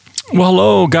Well,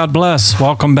 hello, God bless.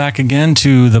 Welcome back again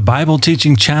to the Bible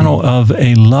teaching channel of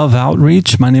A Love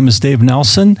Outreach. My name is Dave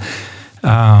Nelson.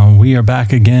 We are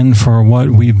back again for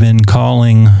what we've been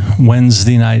calling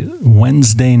Wednesday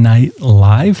Night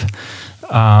Live.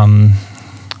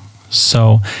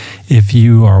 So if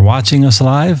you are watching us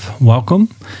live, welcome.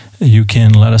 You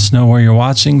can let us know where you're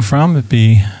watching from. It'd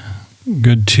be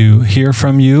good to hear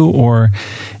from you, or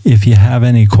if you have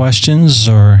any questions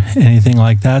or anything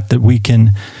like that we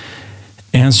can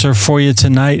answer for you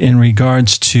tonight in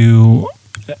regards to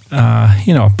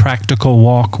a practical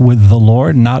walk with the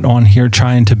Lord. Not on here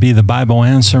trying to be the Bible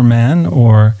answer man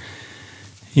or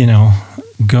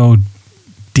go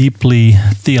deeply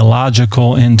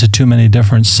theological into too many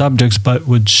different subjects, but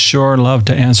would sure love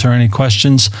to answer any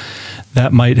questions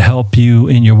that might help you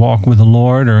in your walk with the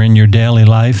Lord or in your daily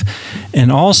life.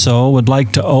 And also would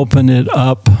like to open it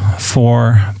up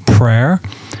for prayer.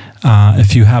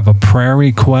 If you have a prayer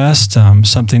request,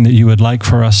 something that you would like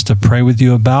for us to pray with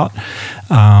you about,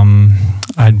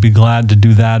 I'd be glad to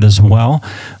do that as well.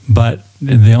 But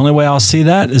the only way I'll see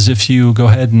that is if you go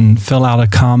ahead and fill out a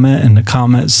comment in the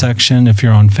comment section if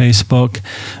you're on Facebook,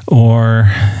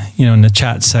 or in the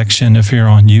chat section if you're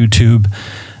on YouTube.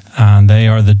 They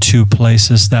are the two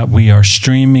places that we are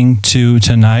streaming to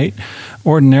tonight.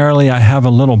 Ordinarily, I have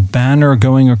a little banner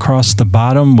going across the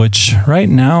bottom, which right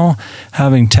now,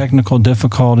 having technical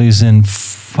difficulties in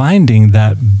finding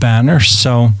that banner,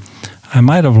 so I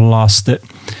might have lost it.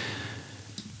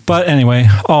 But anyway,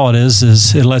 all it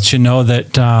is it lets you know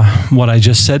that what I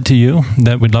just said to you,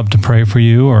 that we'd love to pray for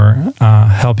you or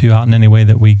help you out in any way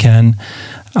that we can.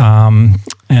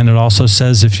 And it also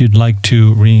says if you'd like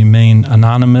to remain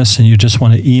anonymous and you just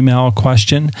want to email a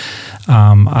question,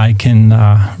 I can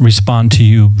respond to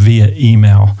you via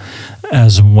email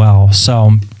as well.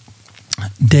 So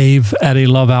Dave at A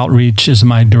Love Outreach is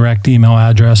my direct email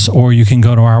address, or you can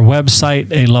go to our website,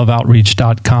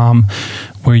 aloveoutreach.com,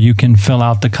 where you can fill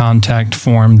out the contact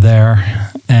form there,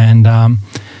 and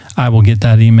I will get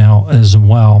that email as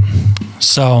well.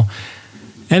 So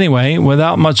anyway,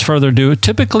 without much further ado,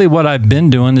 typically what I've been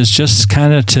doing is just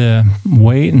kind of to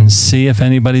wait and see if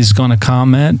anybody's going to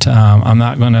comment. I'm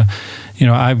not going to,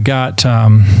 I've got,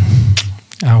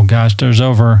 there's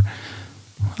over,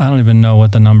 I don't even know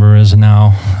what the number is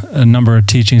now, a number of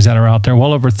teachings that are out there,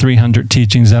 well over 300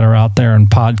 teachings that are out there in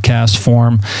podcast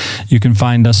form. You can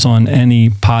find us on any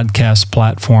podcast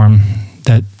platform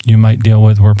that you might deal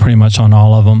with. We're pretty much on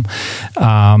all of them.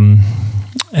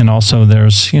 And also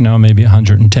there's, maybe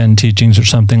 110 teachings or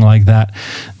something like that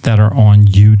are on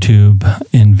YouTube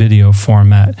in video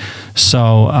format.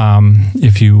 So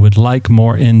if you would like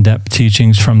more in-depth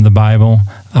teachings from the Bible,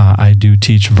 I do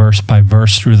teach verse by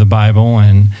verse through the Bible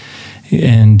and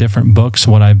in different books.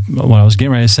 What I was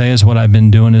getting ready to say is what I've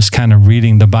been doing is kind of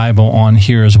reading the Bible on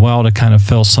here as well to kind of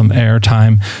fill some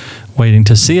airtime, waiting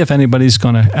to see if anybody's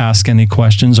going to ask any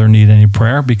questions or need any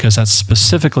prayer, because that's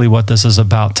specifically what this is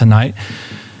about tonight.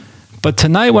 But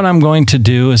tonight what I'm going to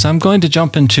do is I'm going to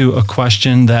jump into a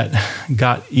question that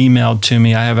got emailed to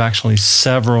me. I have actually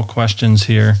several questions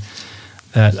here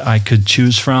that I could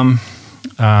choose from.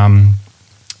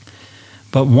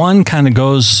 But one kind of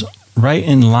goes right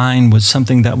in line with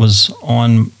something that was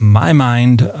on my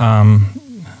mind,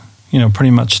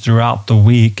 pretty much throughout the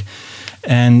week.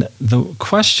 And the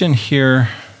question here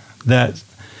that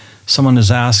someone is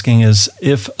asking is,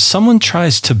 if someone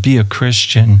tries to be a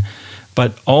Christian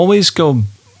but always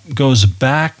goes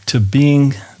back to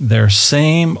being their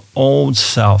same old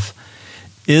self,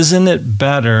 isn't it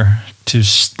better to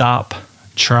stop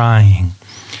trying?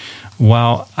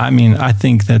 Well, I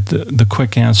think that the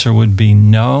quick answer would be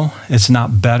no, it's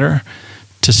not better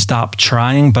to stop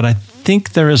trying, but I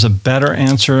think there is a better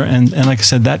answer, and like I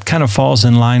said, that kind of falls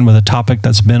in line with a topic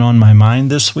that's been on my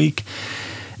mind this week.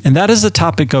 And that is the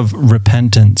topic of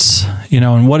repentance,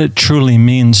 and what it truly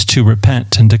means to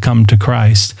repent and to come to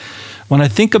Christ. When I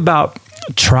think about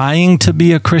trying to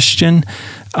be a Christian,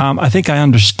 I think I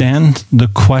understand the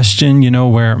question,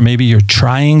 where maybe you're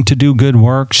trying to do good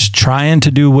works, trying to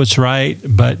do what's right,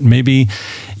 but maybe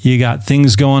you got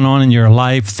things going on in your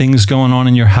life, things going on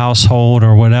in your household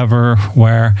or whatever,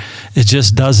 where it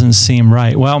just doesn't seem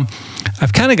right. Well,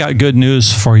 I've kind of got good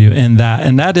news for you in that.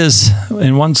 And that is,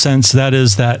 in one sense, that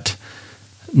is that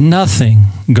nothing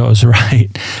goes right.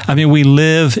 We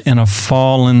live in a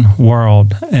fallen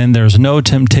world, and there's no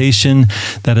temptation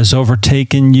that has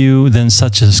overtaken you than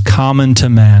such as common to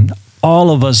man. All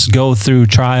of us go through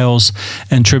trials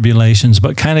and tribulations,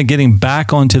 but kind of getting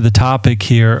back onto the topic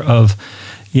here of,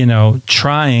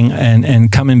 trying and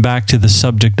coming back to the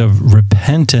subject of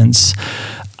repentance.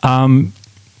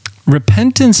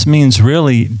 Repentance means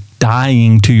really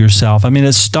dying to yourself. I mean,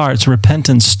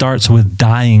 repentance starts with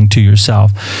dying to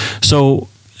yourself. So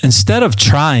instead of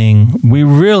trying, we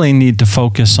really need to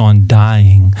focus on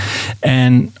dying.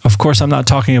 And of course, I'm not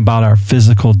talking about our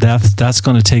physical death. That's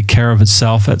going to take care of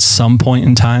itself at some point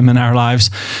in time in our lives.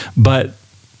 But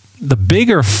the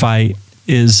bigger fight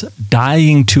is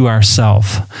dying to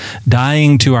ourself,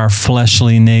 dying to our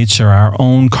fleshly nature, our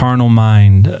own carnal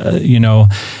mind,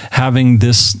 having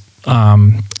this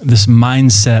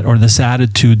mindset or this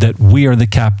attitude that we are the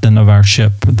captain of our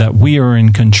ship, that we are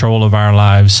in control of our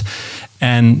lives,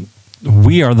 and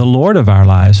we are the Lord of our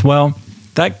lives. Well,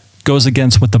 that goes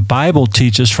against what the Bible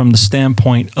teaches from the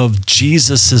standpoint of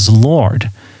Jesus as Lord.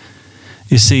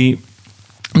 You see,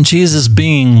 Jesus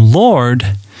being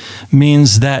Lord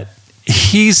means that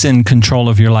He's in control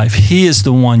of your life. He is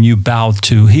the one you bow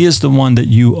to. He is the one that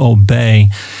you obey.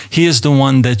 He is the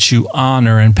one that you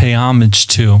honor and pay homage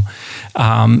to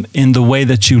in the way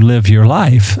that you live your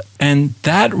life. And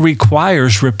that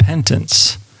requires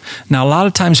repentance. Now, a lot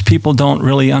of times people don't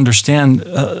really understand.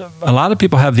 A lot of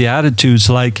people have the attitudes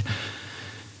like,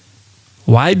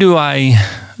 why do I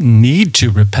need to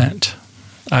repent?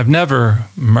 I've never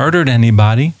murdered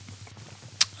anybody.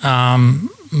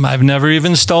 I've never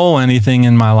even stole anything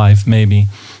in my life, maybe.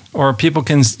 Or people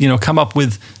can, come up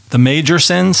with the major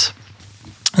sins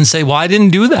and say, well, I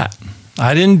didn't do that.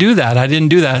 I didn't do that. I didn't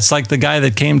do that. It's like the guy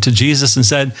that came to Jesus and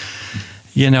said,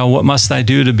 what must I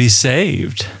do to be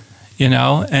saved?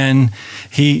 And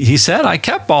he said, I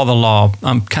kept all the law.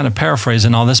 I'm kind of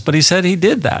paraphrasing all this, but he said he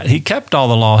did that. He kept all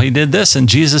the law. He did this. And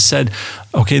Jesus said,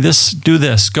 okay, do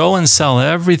this. Go and sell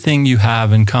everything you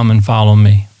have and come and follow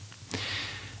me.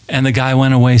 And the guy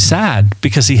went away sad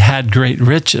because he had great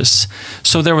riches.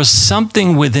 So there was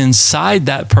something within inside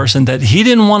that person that he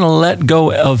didn't want to let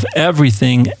go of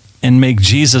everything and make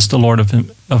Jesus the Lord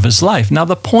of his life. Now,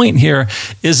 the point here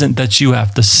isn't that you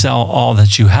have to sell all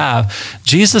that you have.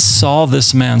 Jesus saw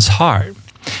this man's heart,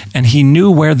 and he knew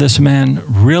where this man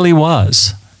really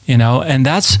was, and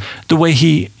that's the way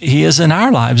he is in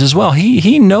our lives as well.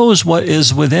 He knows what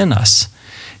is within us.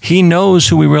 He knows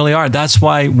who we really are. That's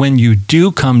why when you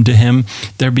do come to Him,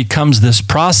 there becomes this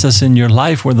process in your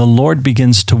life where the Lord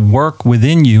begins to work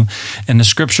within you. And the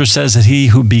Scripture says that He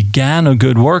who began a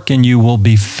good work in you will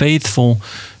be faithful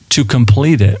to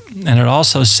complete it. And it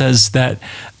also says that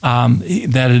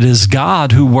it is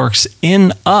God who works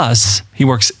in us. He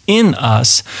works in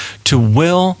us to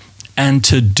will and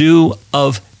to do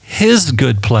of His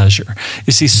good pleasure.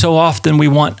 You see, so often we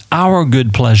want our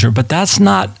good pleasure, but that's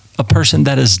not a person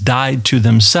that has died to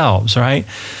themselves, right?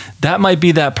 That might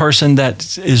be that person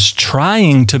that is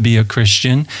trying to be a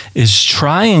Christian, is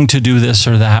trying to do this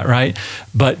or that, right?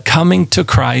 But coming to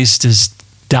Christ is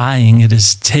dying. It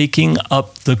is taking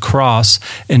up the cross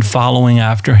and following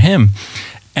after Him.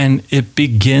 And it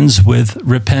begins with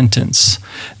repentance.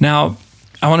 Now,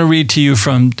 I want to read to you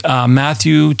from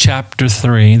Matthew chapter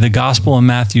 3, the Gospel of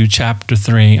Matthew chapter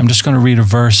 3. I'm just going to read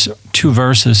two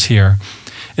verses here.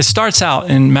 It starts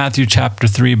out in Matthew chapter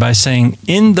 3 by saying,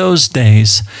 in those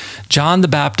days, John the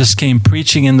Baptist came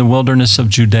preaching in the wilderness of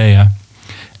Judea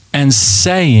and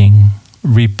saying,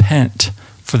 repent,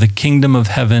 for the kingdom of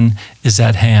heaven is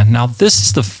at hand. Now, this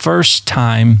is the first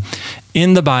time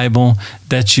in the Bible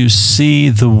that you see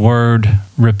the word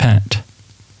repent.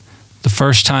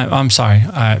 First time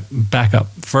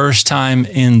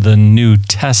in the New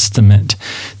Testament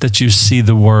that you see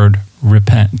the word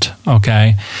repent,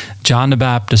 okay? John the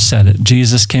Baptist said it.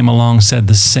 Jesus came along, said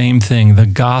the same thing. The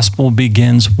gospel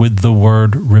begins with the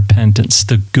word repentance,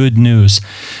 the good news.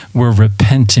 We're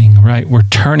repenting, right? We're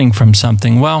turning from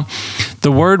something. Well,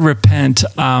 the word repent,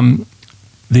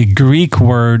 the Greek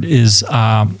word is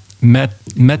metanoeo.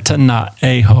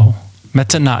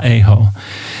 Metanoeo.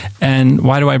 And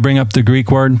why do I bring up the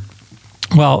Greek word?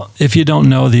 Well, if you don't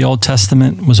know, the Old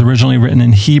Testament was originally written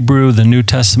in Hebrew. The New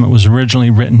Testament was originally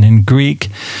written in Greek.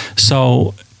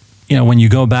 So, when you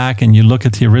go back and you look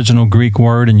at the original Greek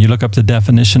word and you look up the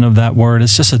definition of that word,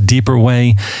 it's just a deeper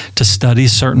way to study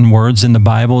certain words in the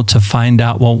Bible to find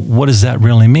out, well, what does that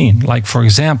really mean? Like, for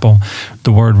example,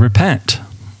 the word repent.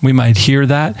 We might hear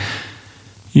that.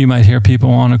 You might hear people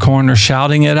on a corner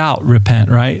shouting it out, repent,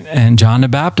 right? And John the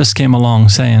Baptist came along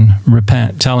saying,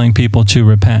 repent, telling people to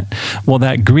repent. Well,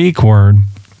 that Greek word,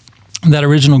 that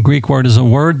original Greek word is a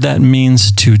word that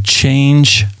means to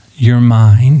change your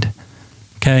mind.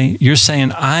 Okay? You're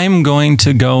saying, I'm going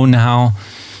to go now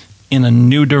in a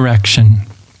new direction,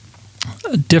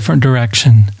 a different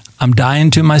direction. I'm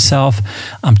dying to myself.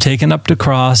 I'm taking up the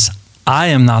cross. I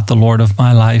am not the Lord of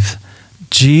my life.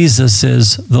 Jesus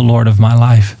is the Lord of my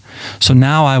life. So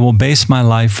now I will base my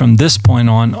life from this point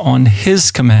on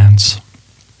his commands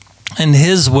and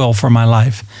his will for my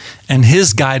life and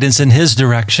his guidance and his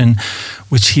direction,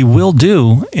 which he will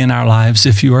do in our lives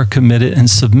if you are committed and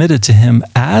submitted to him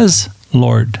as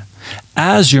Lord,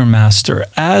 as your master,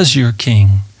 as your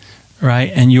king,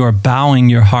 right? And you are bowing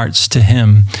your hearts to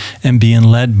him and being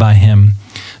led by him.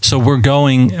 So we're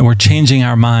changing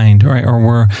our mind, right? Or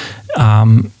we're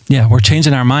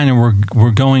changing our mind, and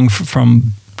we're going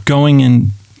from going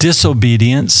in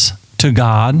disobedience to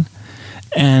God.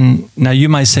 And now you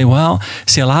might say, well,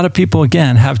 see, a lot of people,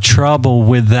 again, have trouble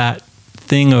with that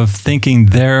thing of thinking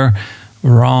they're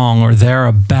wrong or they're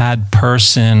a bad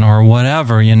person or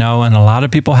whatever, and a lot of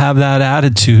people have that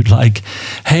attitude like,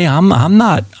 hey, I'm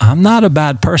not a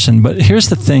bad person. But here's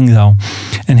the thing, though,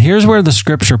 and here's where the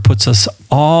scripture puts us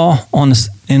all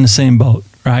in the same boat,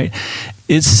 right?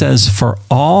 It says, for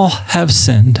all have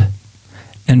sinned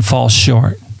and fall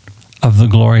short of the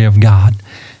glory of God.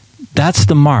 That's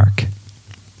the mark.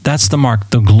 That's the mark,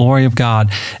 the glory of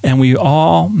God. And we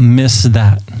all miss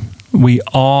that. We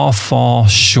all fall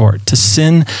short. To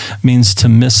sin means to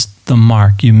miss the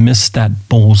mark. You missed that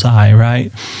bullseye,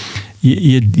 right?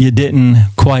 You didn't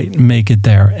quite make it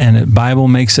there. And the Bible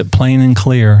makes it plain and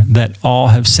clear that all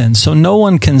have sinned. So no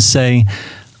one can say,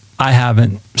 I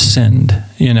haven't sinned.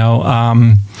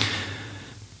 I'm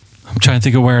trying to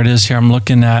think of where it is here. I'm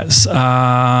looking at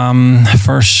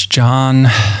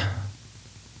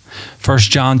 1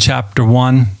 John chapter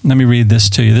 1. Let me read this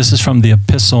to you. This is from the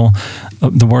epistle.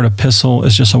 The word epistle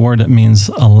is just a word that means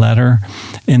a letter.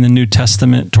 In the New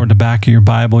Testament, toward the back of your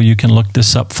Bible, you can look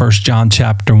this up, 1 John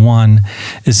chapter 1.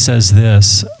 It says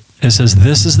this. It says,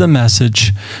 this is the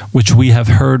message which we have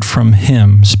heard from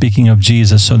him, speaking of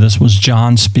Jesus. So this was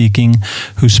John speaking,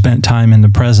 who spent time in the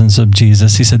presence of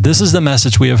Jesus. He said, this is the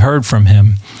message we have heard from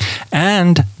him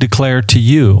and declare to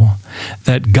you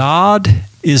that God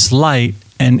is light,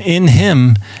 and in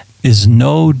him is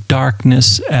no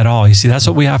darkness at all. You see, that's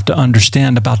what we have to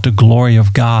understand about the glory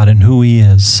of God and who he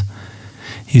is.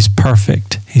 He's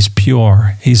perfect. He's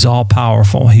pure. He's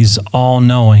all-powerful. He's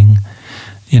all-knowing.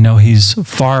 He's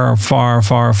far, far,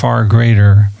 far, far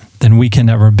greater than we can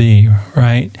ever be,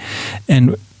 right?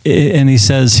 And he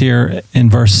says here in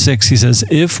verse 6, he says,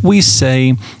 if we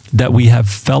say that we have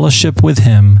fellowship with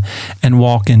him and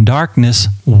walk in darkness,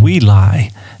 we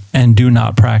lie and do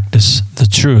not practice the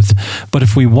truth. But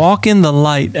if we walk in the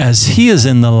light as he is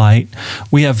in the light,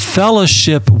 we have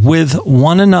fellowship with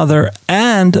one another,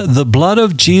 and the blood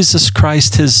of Jesus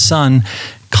Christ, his Son,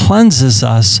 cleanses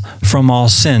us from all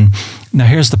sin. Now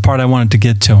here's the part I wanted to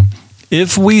get to.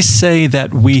 If we say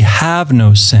that we have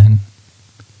no sin,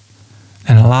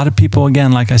 and a lot of people,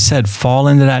 again, like I said, fall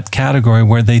into that category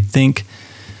where they think,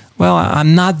 well,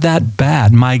 I'm not that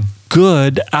bad. My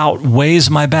good outweighs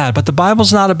my bad. But the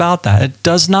Bible's not about that. It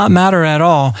does not matter at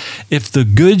all if the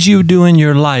good you do in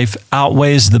your life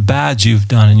outweighs the bad you've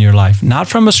done in your life. Not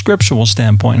from a scriptural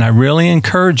standpoint. And I really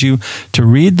encourage you to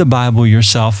read the Bible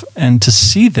yourself and to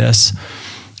see this.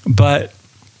 But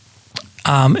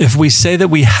if we say that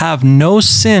we have no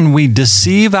sin, we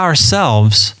deceive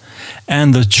ourselves,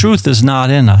 and the truth is not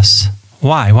in us.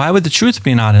 Why? Why would the truth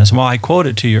be not in us? Well, I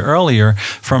quoted to you earlier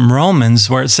from Romans,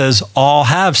 where it says, all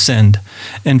have sinned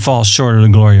and fall short of the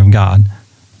glory of God.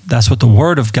 That's what the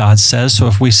Word of God says. So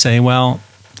if we say, well,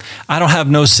 I don't have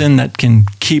no sin that can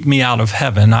keep me out of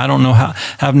heaven, I don't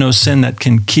have no sin that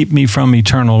can keep me from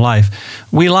eternal life,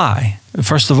 we lie.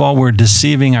 First of all, we're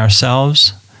deceiving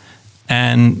ourselves,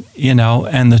 and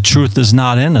the truth is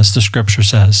not in us, the scripture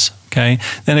says. Okay.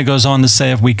 Then it goes on to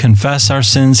say, if we confess our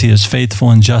sins, he is faithful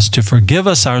and just to forgive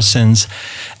us our sins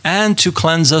and to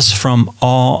cleanse us from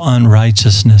all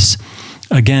unrighteousness.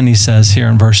 Again, he says here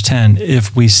in verse 10,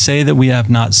 if we say that we have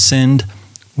not sinned,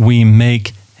 we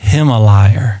make him a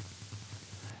liar,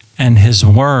 and his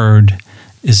word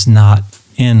is not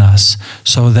in us.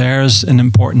 So there's an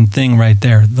important thing right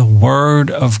there. The word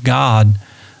of God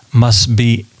must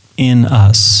be in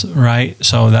us, right?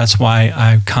 So that's why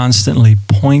I constantly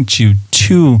point you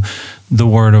to the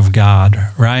Word of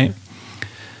God, right?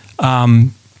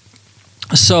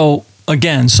 So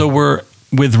we're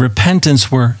with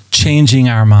repentance, we're changing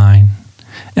our mind,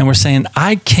 and we're saying,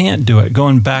 I can't do it.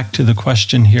 Going back to the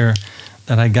question here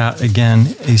that I got again,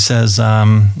 he says,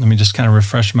 let me just kind of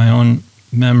refresh my own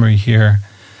memory here.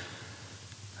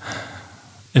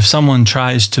 If someone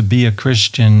tries to be a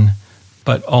Christian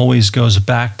but always goes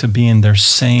back to being their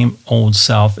same old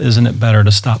self, isn't it better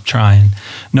to stop trying?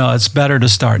 No, it's better to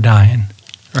start dying,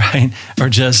 right? Or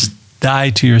just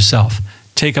die to yourself.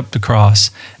 Take up the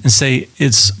cross and say,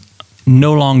 it's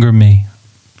no longer me.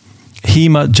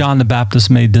 John the Baptist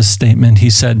made this statement. He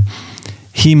said,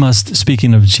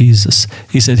 speaking of Jesus,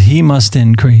 he said, he must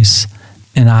increase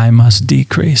and I must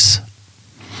decrease.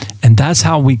 And that's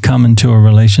how we come into a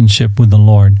relationship with the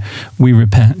Lord. We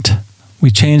repent.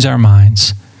 We change our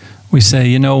minds. We say,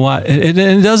 you know what? It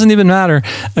doesn't even matter.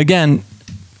 Again,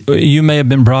 you may have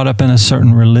been brought up in a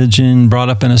certain religion, brought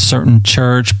up in a certain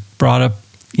church, brought up,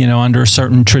 under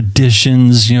certain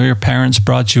traditions, your parents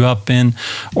brought you up in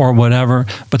or whatever.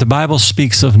 But the Bible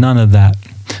speaks of none of that.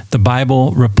 The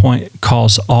Bible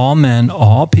calls all men,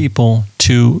 all people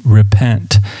to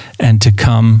repent and to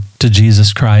come to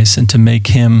Jesus Christ and to make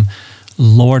him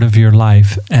Lord of your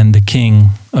life and the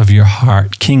King of your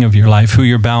heart, King of your life, who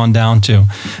you're bowing down to.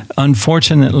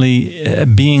 Unfortunately,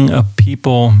 being a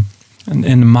people in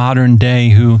the modern day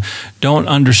who don't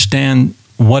understand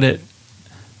what it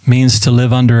means to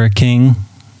live under a king,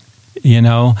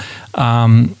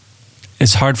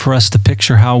 it's hard for us to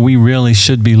picture how we really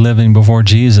should be living before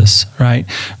Jesus, right?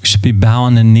 We should be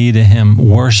bowing the knee to him,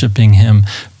 worshiping him,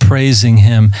 praising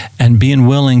him, and being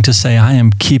willing to say, I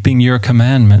am keeping your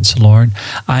commandments, Lord.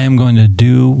 I am going to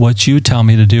do what you tell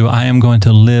me to do. I am going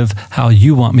to live how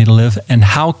you want me to live. And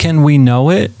how can we know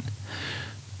it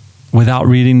without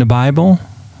reading the Bible?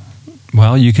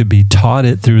 Well, you could be taught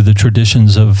it through the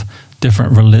traditions of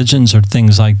different religions or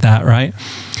things like that, right?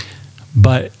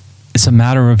 But it's a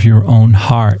matter of your own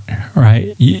heart,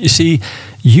 right? You see,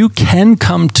 you can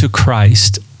come to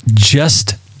Christ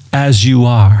just as you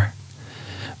are,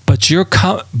 but you're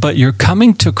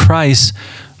coming to Christ.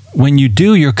 When you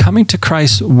do, you're coming to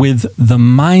Christ with the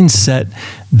mindset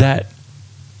that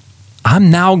I'm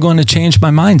now going to change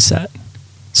my mindset.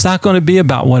 It's not going to be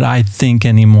about what I think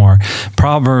anymore.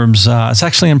 Proverbs, it's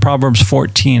actually in Proverbs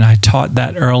 14. I taught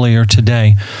that earlier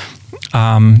today.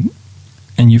 And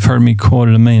you've heard me quote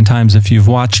it a million times if you've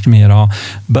watched me at all.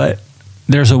 But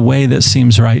there's a way that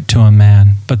seems right to a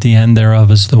man, but the end thereof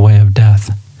is the way of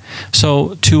death.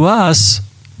 So to us,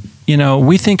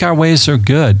 we think our ways are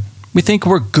good. We think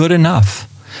we're good enough.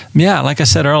 Yeah, like I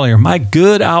said earlier, my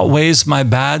good outweighs my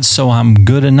bad, so I'm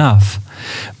good enough.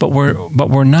 But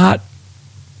we're not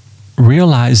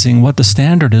realizing what the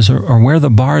standard is or where the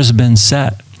bar has been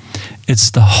set.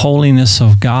 It's the holiness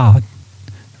of God,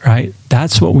 right?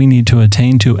 That's what we need to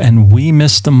attain to, and we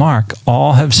miss the mark.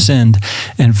 All have sinned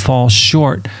and fall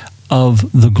short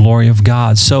of the glory of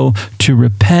God. So to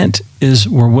repent is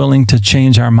we're willing to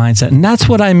change our mindset. And that's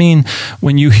what I mean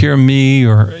when you hear me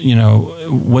or,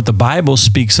 what the Bible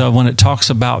speaks of when it talks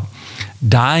about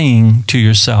dying to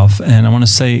yourself. And I want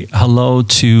to say hello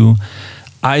to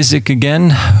Isaac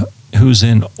again, who's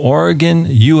in Oregon,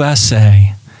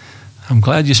 USA. I'm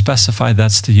glad you specified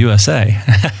that's the USA.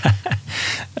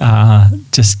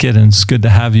 Just kidding. It's good to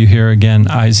have you here again,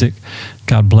 Isaac.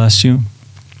 God bless you.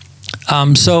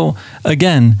 So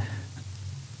again,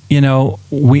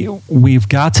 we've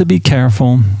got to be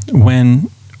careful when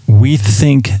we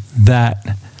think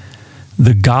that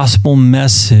the gospel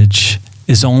message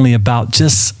is only about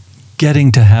just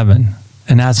getting to heaven,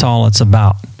 and that's all it's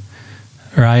about.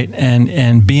 Right?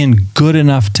 And being good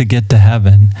enough to get to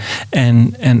heaven.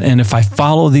 And if I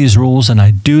follow these rules and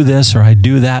I do this or I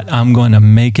do that, I'm going to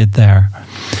make it there.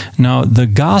 No, the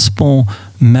gospel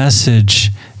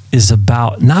message is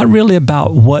not really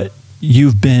about what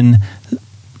you've been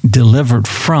delivered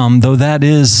from, though that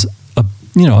is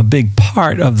a big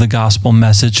part of the gospel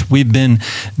message. We've been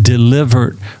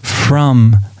delivered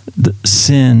from the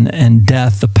sin and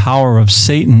death, the power of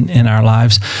Satan in our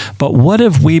lives. But what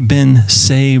have we been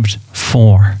saved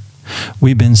for?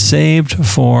 We've been saved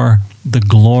for the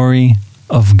glory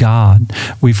of God.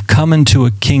 We've come into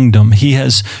a kingdom. He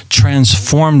has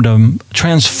transformed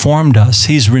us.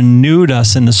 He's renewed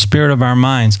us in the spirit of our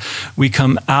minds. We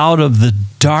come out of the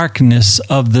darkness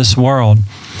of this world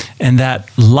and that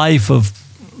life of,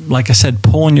 like I said,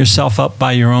 pulling yourself up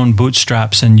by your own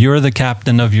bootstraps, and you're the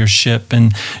captain of your ship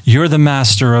and you're the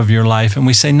master of your life. And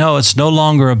we say, no, it's no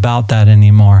longer about that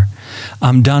anymore.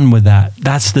 I'm done with that.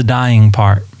 That's the dying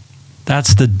part.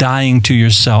 That's the dying to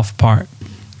yourself part.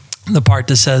 The part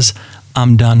that says,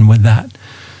 I'm done with that.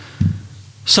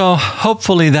 So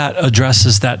hopefully that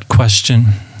addresses that question.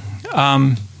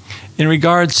 In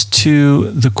regards to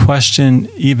the question,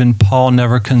 even Paul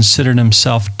never considered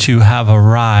himself to have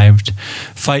arrived.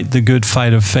 Fight the good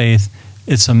fight of faith.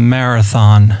 It's a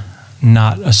marathon,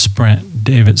 not a sprint,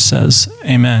 David says.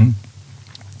 Amen.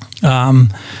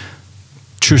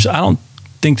 True. I don't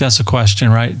think that's a question,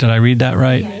 right? Did I read that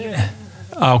right? Yeah.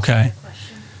 Okay.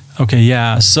 Okay,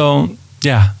 yeah. So,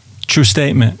 yeah, true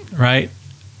statement, right?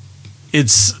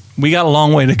 We got a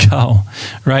long way to go,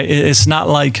 right? It's not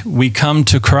like we come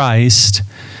to Christ,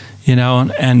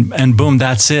 and boom,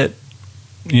 that's it.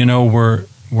 We're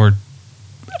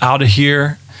out of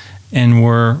here, and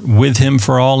we're with him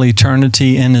for all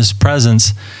eternity in his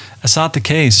presence. That's not the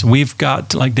case. We've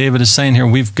got, like David is saying here,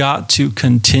 we've got to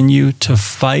continue to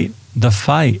fight the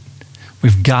fight.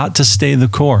 We've got to stay the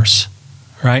course,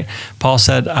 right? Paul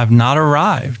said, I've not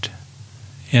arrived.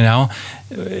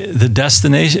 The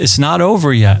destination, it's not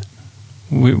over yet.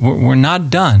 We're not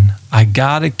done. I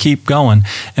got to keep going.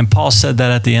 And Paul said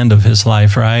that at the end of his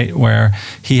life, right? Where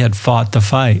he had fought the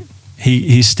fight.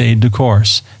 He stayed the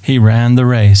course. He ran the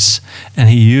race. And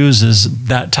he uses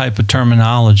that type of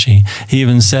terminology. He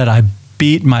even said, I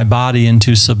beat my body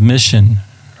into submission,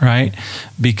 right?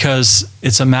 Because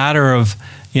it's a matter of,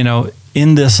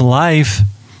 in this life,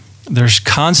 there's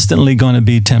constantly going to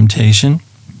be temptation.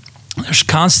 There's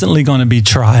constantly going to be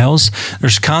trials.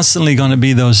 There's constantly going to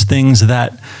be those things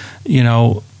that,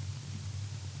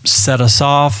 set us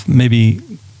off, maybe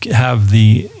have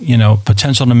the,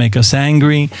 potential to make us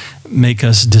angry, make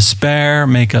us despair,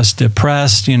 make us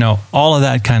depressed, all of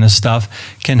that kind of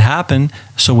stuff can happen.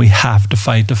 So we have to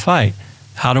fight the fight.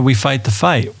 How do we fight the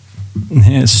fight?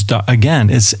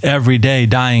 It's every day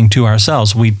dying to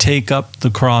ourselves. We take up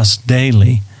the cross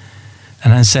daily.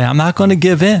 And I say, I'm not going to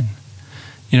give in.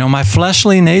 My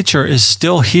fleshly nature is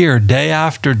still here day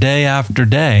after day after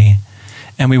day.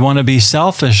 And we want to be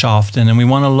selfish often, and we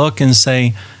want to look and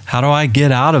say, how do I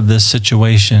get out of this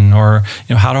situation? Or,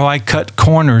 how do I cut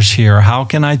corners here? How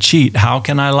can I cheat? How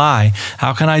can I lie?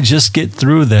 How can I just get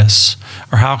through this?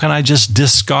 Or how can I just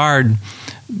discard,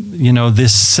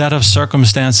 this set of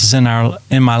circumstances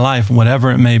in my life,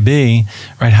 whatever it may be,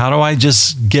 right? How do I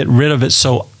just get rid of it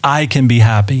so I can be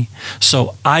happy,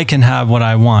 so I can have what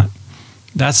I want?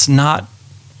 That's not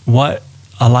what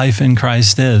a life in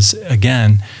Christ is.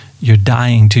 Again, you're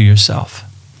dying to yourself.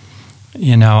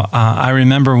 I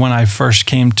remember when I first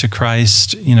came to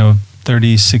Christ,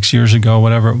 36 years ago,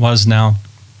 whatever it was now.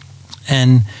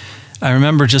 And I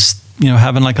remember just,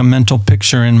 having like a mental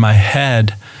picture in my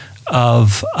head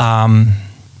of, that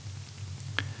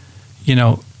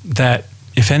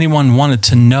if anyone wanted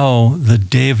to know the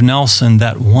Dave Nelson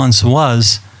that once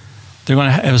was, it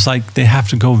was like they have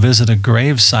to go visit a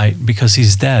grave site because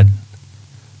he's dead.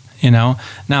 Now,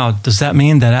 does that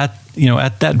mean that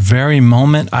at that very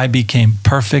moment I became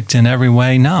perfect in every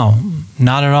way? No,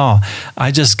 not at all.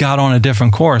 I just got on a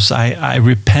different course. I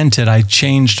repented. I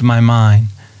changed my mind.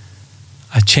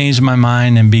 I changed my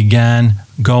mind and began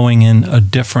going in a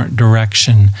different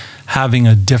direction, having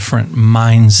a different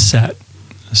mindset.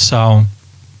 So,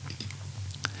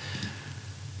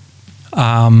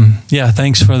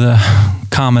 thanks for the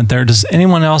comment there. Does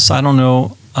anyone else, I don't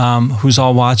know who's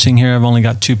all watching here. I've only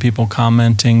got 2 people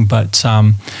commenting, but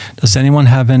does anyone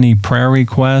have any prayer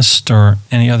requests or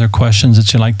any other questions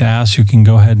that you'd like to ask? You can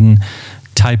go ahead and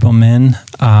type them in.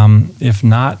 If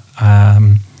not,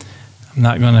 I'm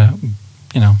not going to,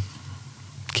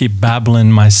 keep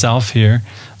babbling myself here.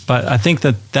 But I think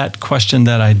that question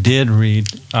that I did read,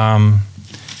 and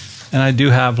I do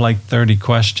have like 30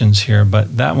 questions here,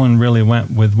 but that one really went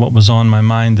with what was on my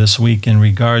mind this week in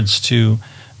regards to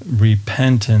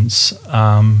repentance.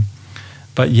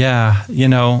 But yeah,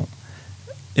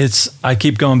 I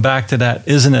keep going back to that.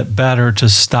 Isn't it better to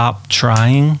stop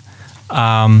trying?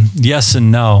 Yes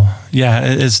and no. Yeah,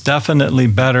 it's definitely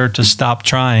better to stop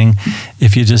trying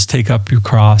if you just take up your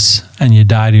cross and you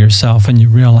die to yourself and you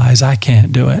realize, I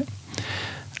can't do it.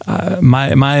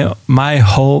 My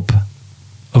hope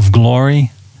of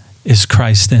glory is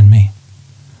Christ in me.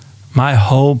 My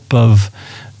hope of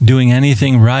doing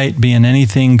anything right, being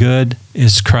anything good,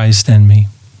 is Christ in me.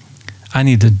 I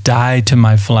need to die to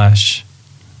my flesh.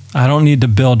 I don't need to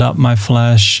build up my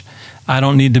flesh. I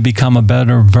don't need to become a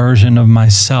better version of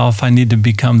myself. I need to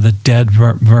become the dead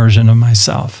version of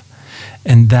myself.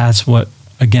 And that's what,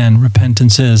 again,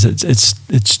 repentance is.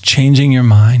 It's changing your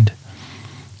mind,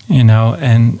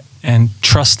 and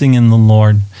trusting in the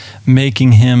Lord,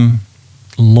 making him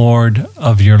Lord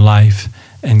of your life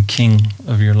and King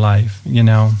of your life,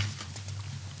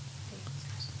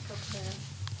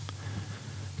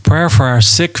 Prayer for our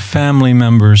sick family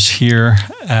members here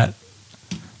at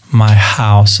my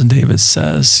house, David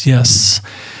says. Yes,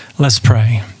 let's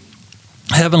pray.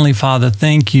 Heavenly Father,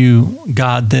 thank you,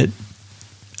 God, that,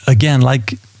 again,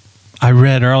 like I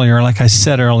read earlier, like I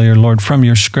said earlier, Lord, from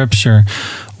your scripture,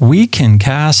 we can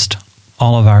cast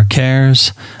all of our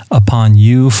cares upon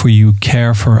you, for you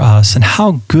care for us. And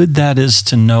how good that is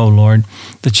to know, Lord,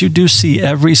 that you do see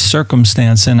every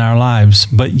circumstance in our lives,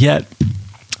 but yet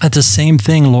at the same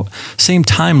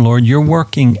time, Lord, you're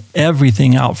working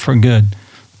everything out for good.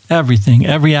 Everything,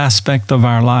 every aspect of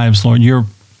our lives, Lord, you're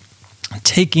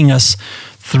taking us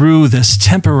through this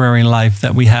temporary life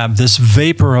that we have, this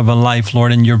vapor of a life,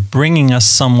 Lord, and you're bringing us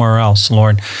somewhere else,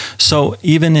 Lord. So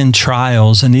even in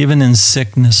trials and even in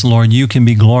sickness, Lord, you can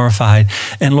be glorified.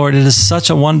 And Lord, it is such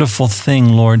a wonderful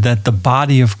thing, Lord, that the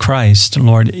body of Christ,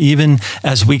 Lord, even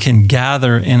as we can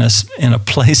gather in a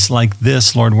place like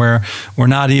this, Lord, where we're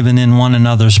not even in one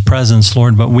another's presence,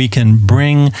 Lord, but we can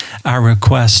bring our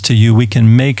request to you. We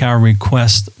can make our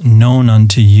request known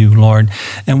unto you, Lord.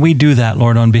 And we do that,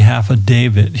 Lord, on behalf of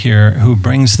David here, who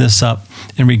brings this up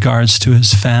in regards to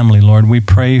his family, Lord. We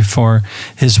pray for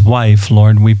his wife,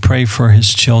 Lord. We pray for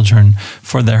his children,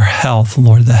 for their health,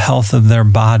 Lord, the health of their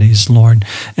bodies, Lord.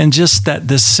 And just that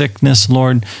this sickness,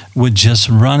 Lord, would just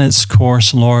run its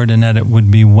course, Lord, and that it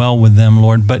would be well with them,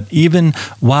 Lord. But even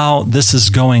while this is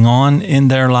going on in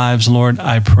their lives, Lord,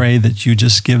 I pray that you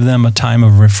just give them a time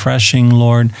of refreshing,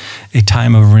 Lord, a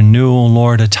time of renewal,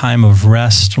 Lord, a time of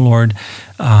rest, Lord.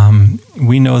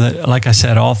 We know that, like I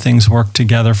said, all things work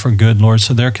together for good, Lord,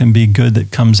 so there can be good that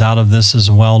comes out of this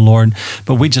as well, Lord.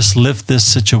 But we just lift this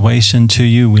situation to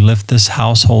you. We lift this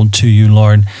household to you,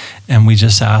 Lord, and we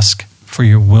just ask for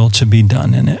your will to be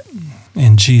done in it.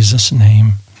 In Jesus'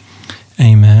 name,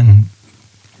 amen.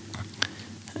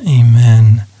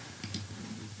 Amen.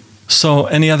 So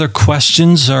any other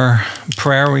questions or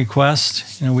prayer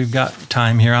requests? We've got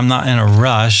time here. I'm not in a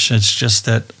rush. It's just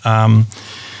that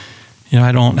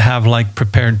I don't have like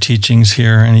prepared teachings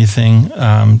here or anything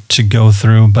to go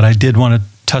through, but I did want to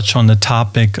touch on the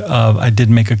topic of, I did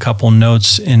make a couple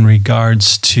notes in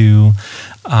regards to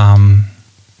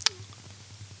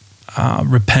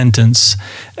repentance.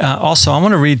 Also, I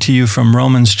want to read to you from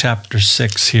Romans chapter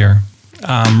 6 here.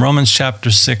 Romans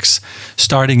chapter 6,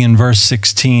 starting in verse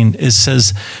 16, it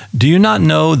says, "Do you not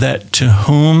know that to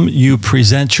whom you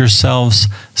present yourselves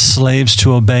slaves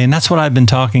to obey?" And that's what I've been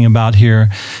talking about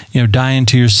here, dying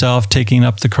to yourself, taking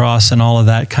up the cross and all of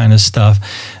that kind of stuff.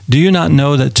 "Do you not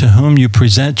know that to whom you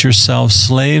present yourselves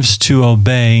slaves to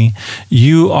obey,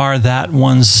 you are that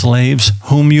one's slaves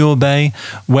whom you obey,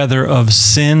 whether of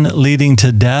sin leading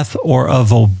to death or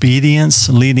of obedience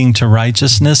leading to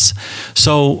righteousness?"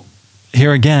 So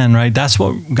here again, right, that's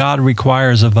what God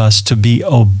requires of us, to be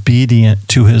obedient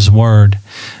to his word.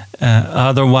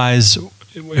 Otherwise,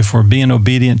 if we're being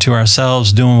obedient to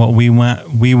ourselves, doing what we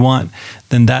want,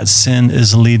 then that sin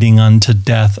is leading unto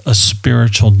death, a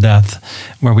spiritual death,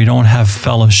 where we don't have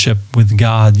fellowship with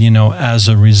God, as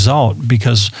a result,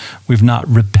 because we've not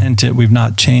repented, we've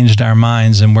not changed our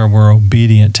minds, and where we're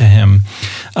obedient to him.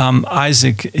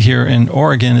 Isaac here in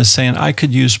Oregon is saying, "I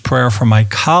could use prayer for my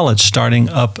college starting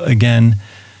up again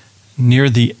near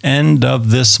the end of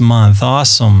this month."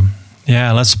 Awesome.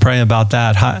 Yeah, let's pray about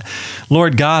that.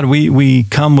 Lord God, we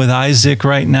come with Isaac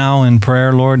right now in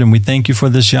prayer, Lord, and we thank you for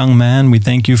this young man. We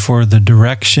thank you for the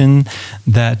direction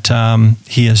that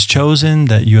he has chosen,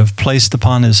 that you have placed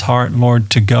upon his heart, Lord,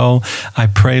 to go. I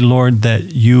pray, Lord,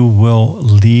 that you will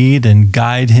lead and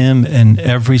guide him in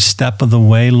every step of the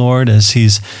way, Lord, as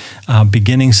he's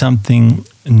beginning something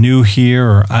new here,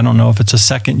 or I don't know if it's a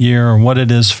second year or what it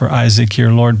is for Isaac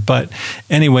here, Lord. But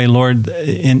anyway, Lord,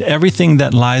 in everything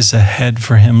that lies ahead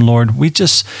for him, Lord, we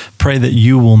just pray that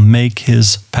you will make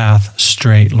his path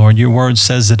straight, Lord. Your word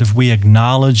says that if we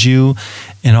acknowledge you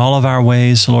in all of our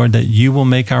ways, Lord, that you will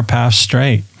make our path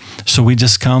straight. So we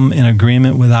just come in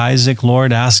agreement with Isaac,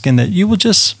 Lord, asking that you will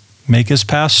just make his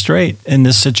path straight in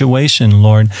this situation,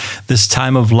 Lord. This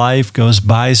time of life goes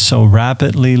by so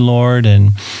rapidly, Lord,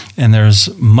 and there's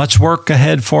much work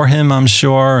ahead for him, I'm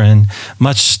sure, and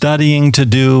much studying to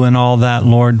do and all that,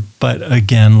 Lord. But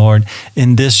again, Lord,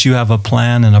 in this you have a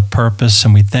plan and a purpose,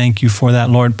 and we thank you for that,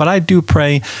 Lord. But I do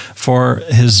pray for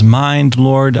his mind,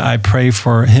 Lord. I pray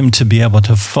for him to be able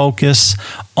to focus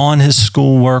on his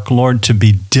schoolwork, Lord, to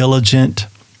be diligent,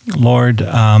 Lord,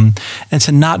 and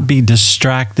to not be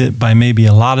distracted by maybe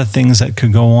a lot of things that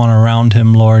could go on around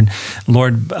him, Lord.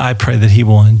 Lord, I pray that he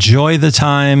will enjoy the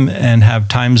time and have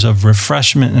times of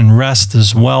refreshment and rest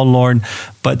as well, Lord.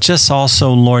 But just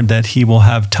also, Lord, that he will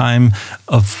have time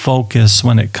of focus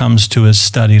when it comes to his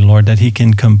study, Lord, that he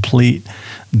can complete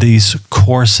these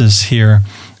courses here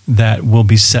that will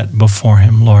be set before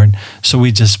him, Lord. So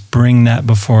we just bring that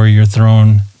before your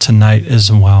throne tonight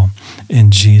as well.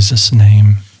 In Jesus'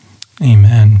 name.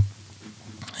 Amen.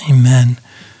 Amen.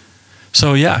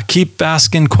 So yeah, keep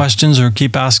asking questions or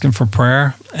keep asking for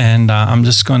prayer. And I'm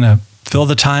just going to fill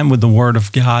the time with the word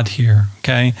of God here.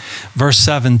 Okay. Verse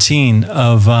 17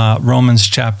 of Romans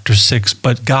chapter 6.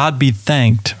 "But God be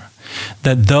thanked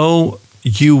that though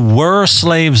you were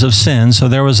slaves of sin. So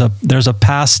there's a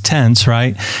past tense,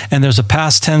 right? And there's a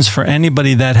past tense for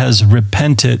anybody that has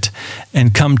repented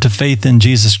and come to faith in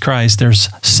Jesus Christ. There's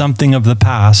something of the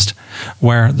past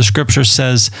where the scripture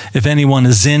says, if anyone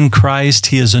is in Christ,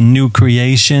 he is a new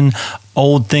creation.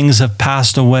 Old things have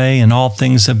passed away and all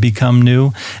things have become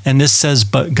new. And this says,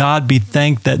 but God be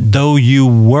thanked that though you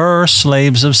were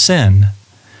slaves of sin,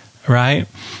 right?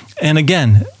 And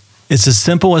again, it's as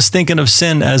simple as thinking of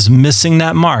sin as missing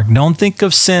that mark. Don't think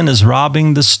of sin as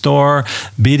robbing the store,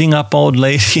 beating up old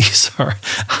ladies, or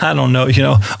I don't know,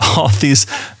 all these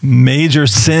major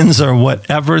sins or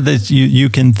whatever that you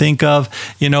can think of,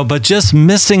 but just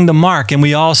missing the mark. And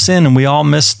we all sin and we all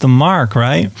miss the mark,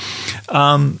 right?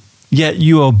 Yet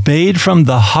you obeyed from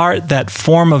the heart that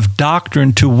form of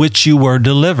doctrine to which you were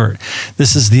delivered.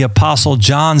 This is the Apostle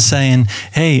John saying,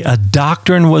 hey, a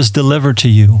doctrine was delivered to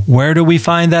you. Where do we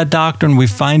find that doctrine? We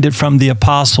find it from the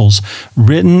apostles,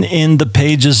 written in the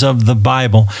pages of the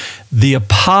Bible. The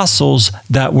apostles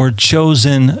that were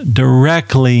chosen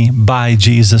directly by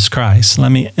Jesus Christ.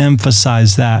 Let me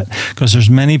emphasize that, because there's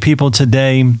many people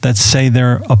today that say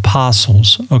they're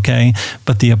apostles, okay?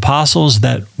 But the apostles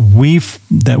that we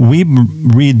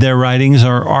read their writings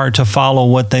or are to follow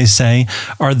what they say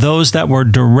are those that were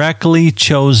directly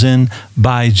chosen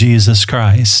by Jesus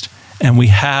Christ. And we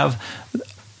have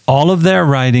all of their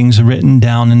writings written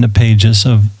down in the pages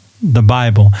of the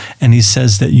Bible. And he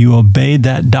says that you obeyed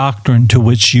that doctrine to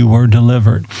which you were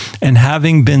delivered. And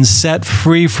having been set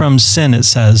free from sin, it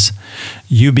says,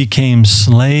 you became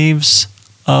slaves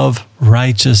of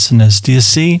righteousness. Do you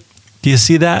see? Do you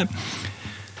see that?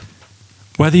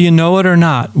 Whether you know it or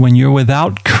not, when you're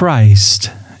without Christ,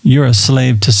 you're a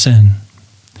slave to sin.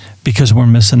 Because we're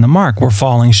missing the mark. We're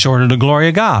falling short of the glory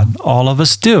of God. All of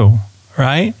us do,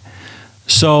 right?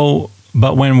 So,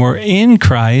 but when we're in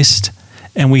Christ,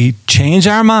 and we change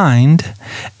our mind,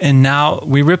 and now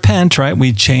we repent, right?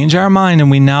 We change our mind, and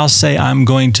we now say, I'm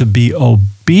going to be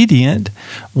obedient.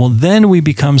 Well, then we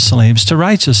become slaves to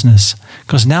righteousness.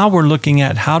 Because now we're looking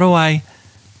at, how do I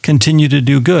continue to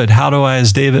do good? How do I,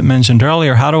 as David mentioned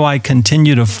earlier, how do I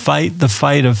continue to fight the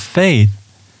fight of faith,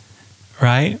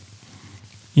 right?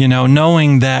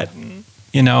 Knowing that,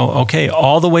 okay,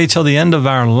 all the way till the end of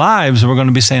our lives, we're going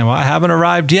to be saying, well, I haven't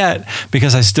arrived yet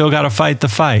because I still got to fight the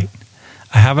fight.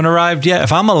 I haven't arrived yet.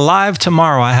 If I'm alive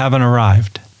tomorrow, I haven't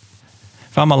arrived.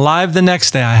 If I'm alive the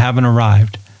next day, I haven't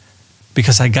arrived.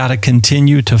 Because I got to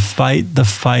continue to fight the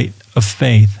fight of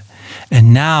faith.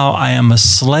 And now I am a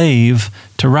slave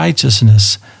to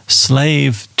righteousness,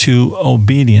 slave to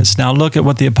obedience. Now look at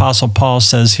what the Apostle Paul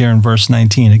says here in verse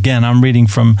 19. Again, I'm reading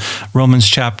from Romans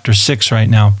chapter 6 right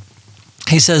now.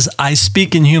 He says, I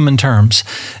speak in human terms.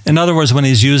 In other words, when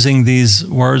he's using these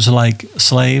words like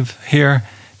slave here,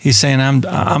 he's saying,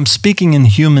 I'm speaking in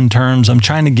human terms. I'm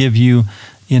trying to give you,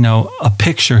 a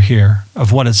picture here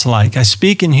of what it's like. I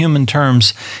speak in human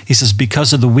terms, he says,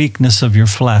 because of the weakness of your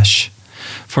flesh.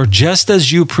 For just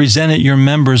as you presented your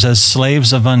members as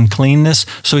slaves of uncleanness,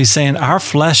 so he's saying our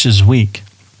flesh is weak.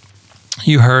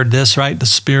 You heard this, right? The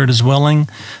spirit is willing,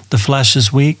 the flesh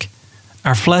is weak.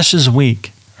 Our flesh is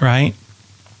weak, right?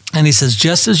 And he says,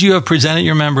 just as you have presented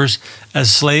your members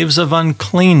as slaves of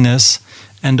uncleanness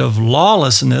and of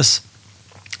lawlessness,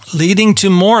 leading to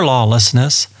more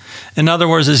lawlessness. In other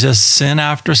words, it's just sin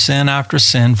after sin after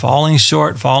sin, falling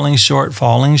short, falling short,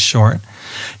 falling short.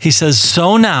 He says,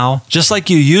 so now, just like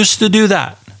you used to do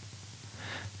that.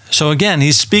 So again,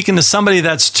 he's speaking to somebody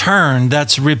that's turned,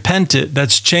 that's repented,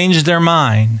 that's changed their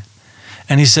mind.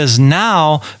 And he says,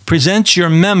 now present your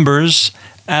members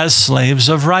as slaves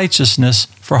of righteousness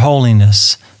for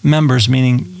holiness. Members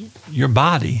meaning your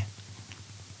body.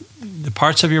 The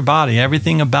parts of your body,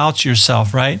 everything about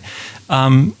yourself, right?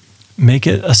 Make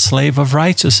it a slave of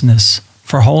righteousness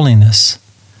for holiness,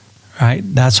 right?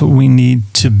 That's what we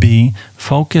need to be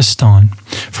focused on.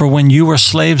 For when you were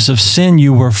slaves of sin,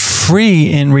 you were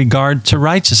free in regard to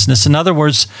righteousness. In other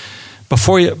words,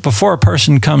 before a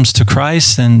person comes to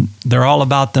Christ and they're all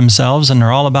about themselves and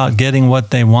they're all about getting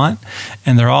what they want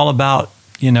and they're all about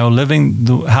living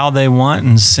how they want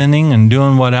and sinning and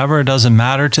doing whatever, it doesn't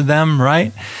matter to them,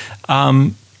 right?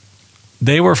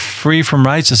 They were free from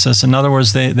righteousness. In other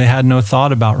words, they had no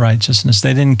thought about righteousness.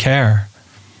 They didn't care.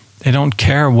 They don't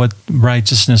care what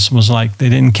righteousness was like. They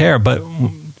didn't care. But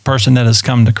the person that has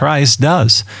come to Christ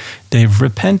does. They've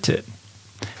repented.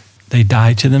 They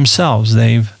died to themselves.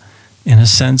 They've, in a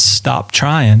sense, stopped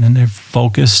trying and they're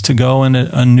focused to go in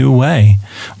a new way.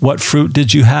 What fruit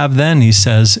did you have then, he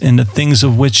says, in the things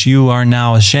of which you are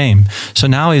now ashamed? So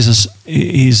now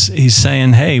he's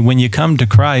saying, hey, when you come to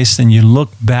Christ and you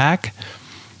look back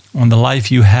on the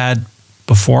life you had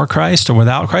before Christ or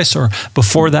without Christ or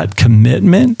before that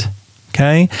commitment.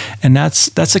 Okay. And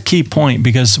that's a key point,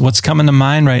 because what's coming to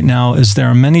mind right now is there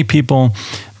are many people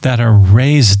that are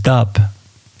raised up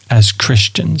as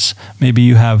Christians. Maybe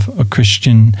you have a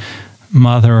Christian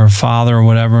mother or father or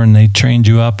whatever, and they trained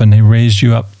you up and they raised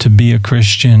you up to be a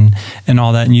Christian and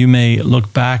all that. And you may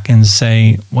look back and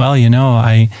say, well,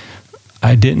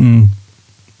 I didn't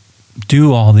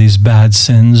do all these bad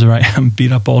sins, right?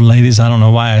 Beat up old ladies. I don't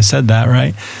know why I said that,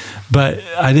 right? But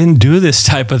I didn't do this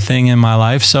type of thing in my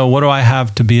life. So what do I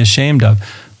have to be ashamed of?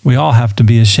 We all have to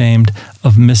be ashamed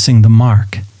of missing the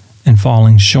mark and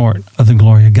falling short of the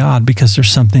glory of God, because there's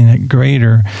something that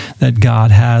greater that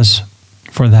God has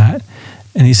for that.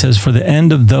 And he says, for the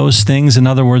end of those things, in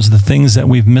other words, the things that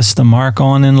we've missed the mark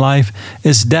on in life,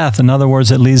 is death. In other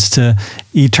words, it leads to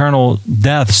eternal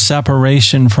death,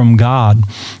 separation from God.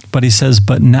 But he says,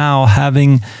 but now,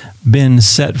 having been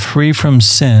set free from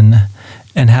sin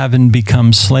and having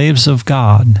become slaves of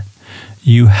God,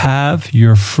 you have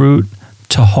your fruit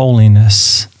to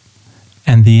holiness,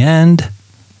 and the end,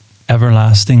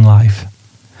 everlasting life.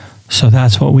 So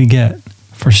that's what we get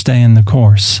for staying the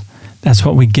course. That's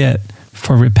what we get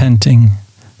for repenting,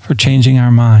 for changing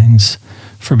our minds,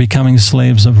 for becoming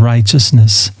slaves of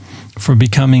righteousness, for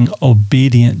becoming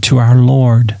obedient to our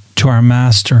Lord, to our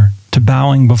Master, to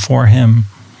bowing before Him.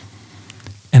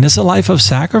 And it's a life of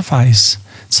sacrifice.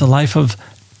 It's a life of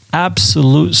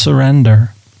absolute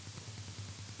surrender.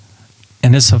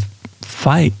 And it's a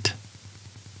fight.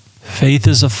 Faith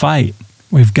is a fight.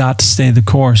 We've got to stay the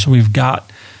course. We've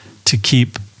got to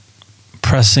keep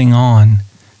pressing on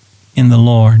in the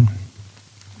Lord.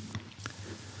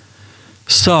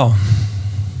 So,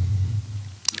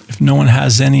 if no one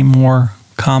has any more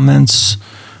comments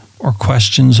or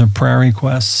questions or prayer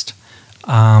requests,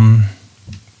 my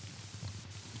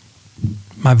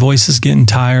voice is getting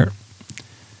tired.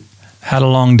 Had a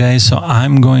long day, so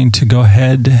I'm going to go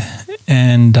ahead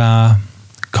and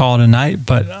call it a night.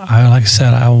 But like I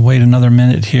said, I'll wait another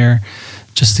minute here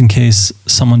just in case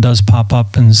someone does pop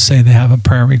up and say they have a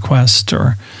prayer request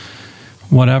or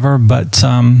whatever. But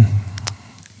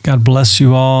God bless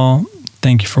you all.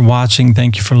 Thank you for watching.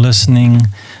 Thank you for listening.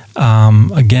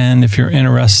 Again, if you're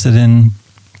interested in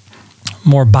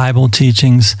more Bible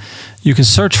teachings, you can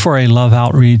search for A Love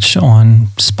Outreach on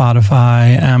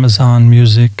Spotify, Amazon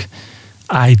Music,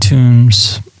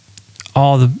 iTunes,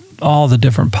 all the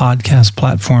different podcast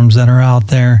platforms that are out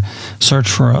there. Search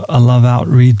for A Love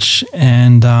Outreach,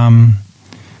 and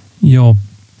you'll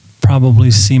probably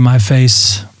see my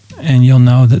face, and you'll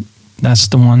know that that's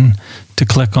the one to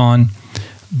click on.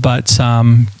 But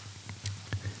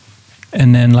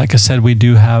and then, like I said, we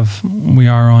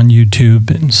are on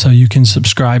YouTube, and so you can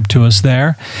subscribe to us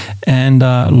there. And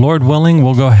Lord willing,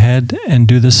 we'll go ahead and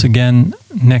do this again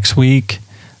next week.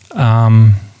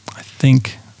 I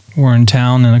think we're in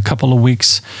town in a couple of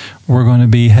weeks. We're going to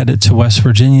be headed to West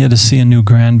Virginia to see a new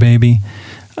grandbaby.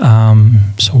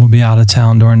 So we'll be out of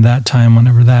town during that time,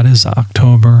 whenever that is,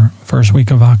 October, first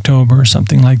week of October or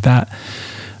something like that.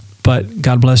 But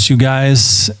God bless you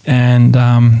guys. And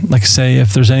like I say,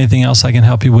 if there's anything else I can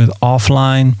help you with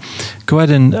offline, go ahead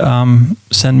and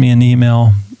send me an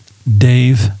email,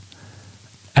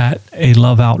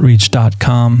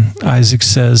 dave@aloveoutreach.com. Isaac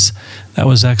says, that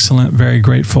was excellent. Very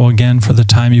grateful again for the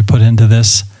time you put into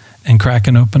this and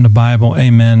cracking open the Bible.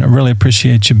 Amen. I really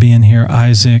appreciate you being here,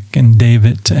 Isaac and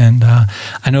David. And I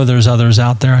know there's others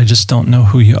out there. I just don't know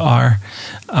who you are.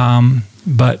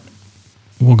 But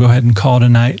we'll go ahead and call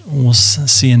tonight. We'll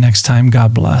see you next time.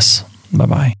 God bless.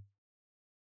 Bye-bye.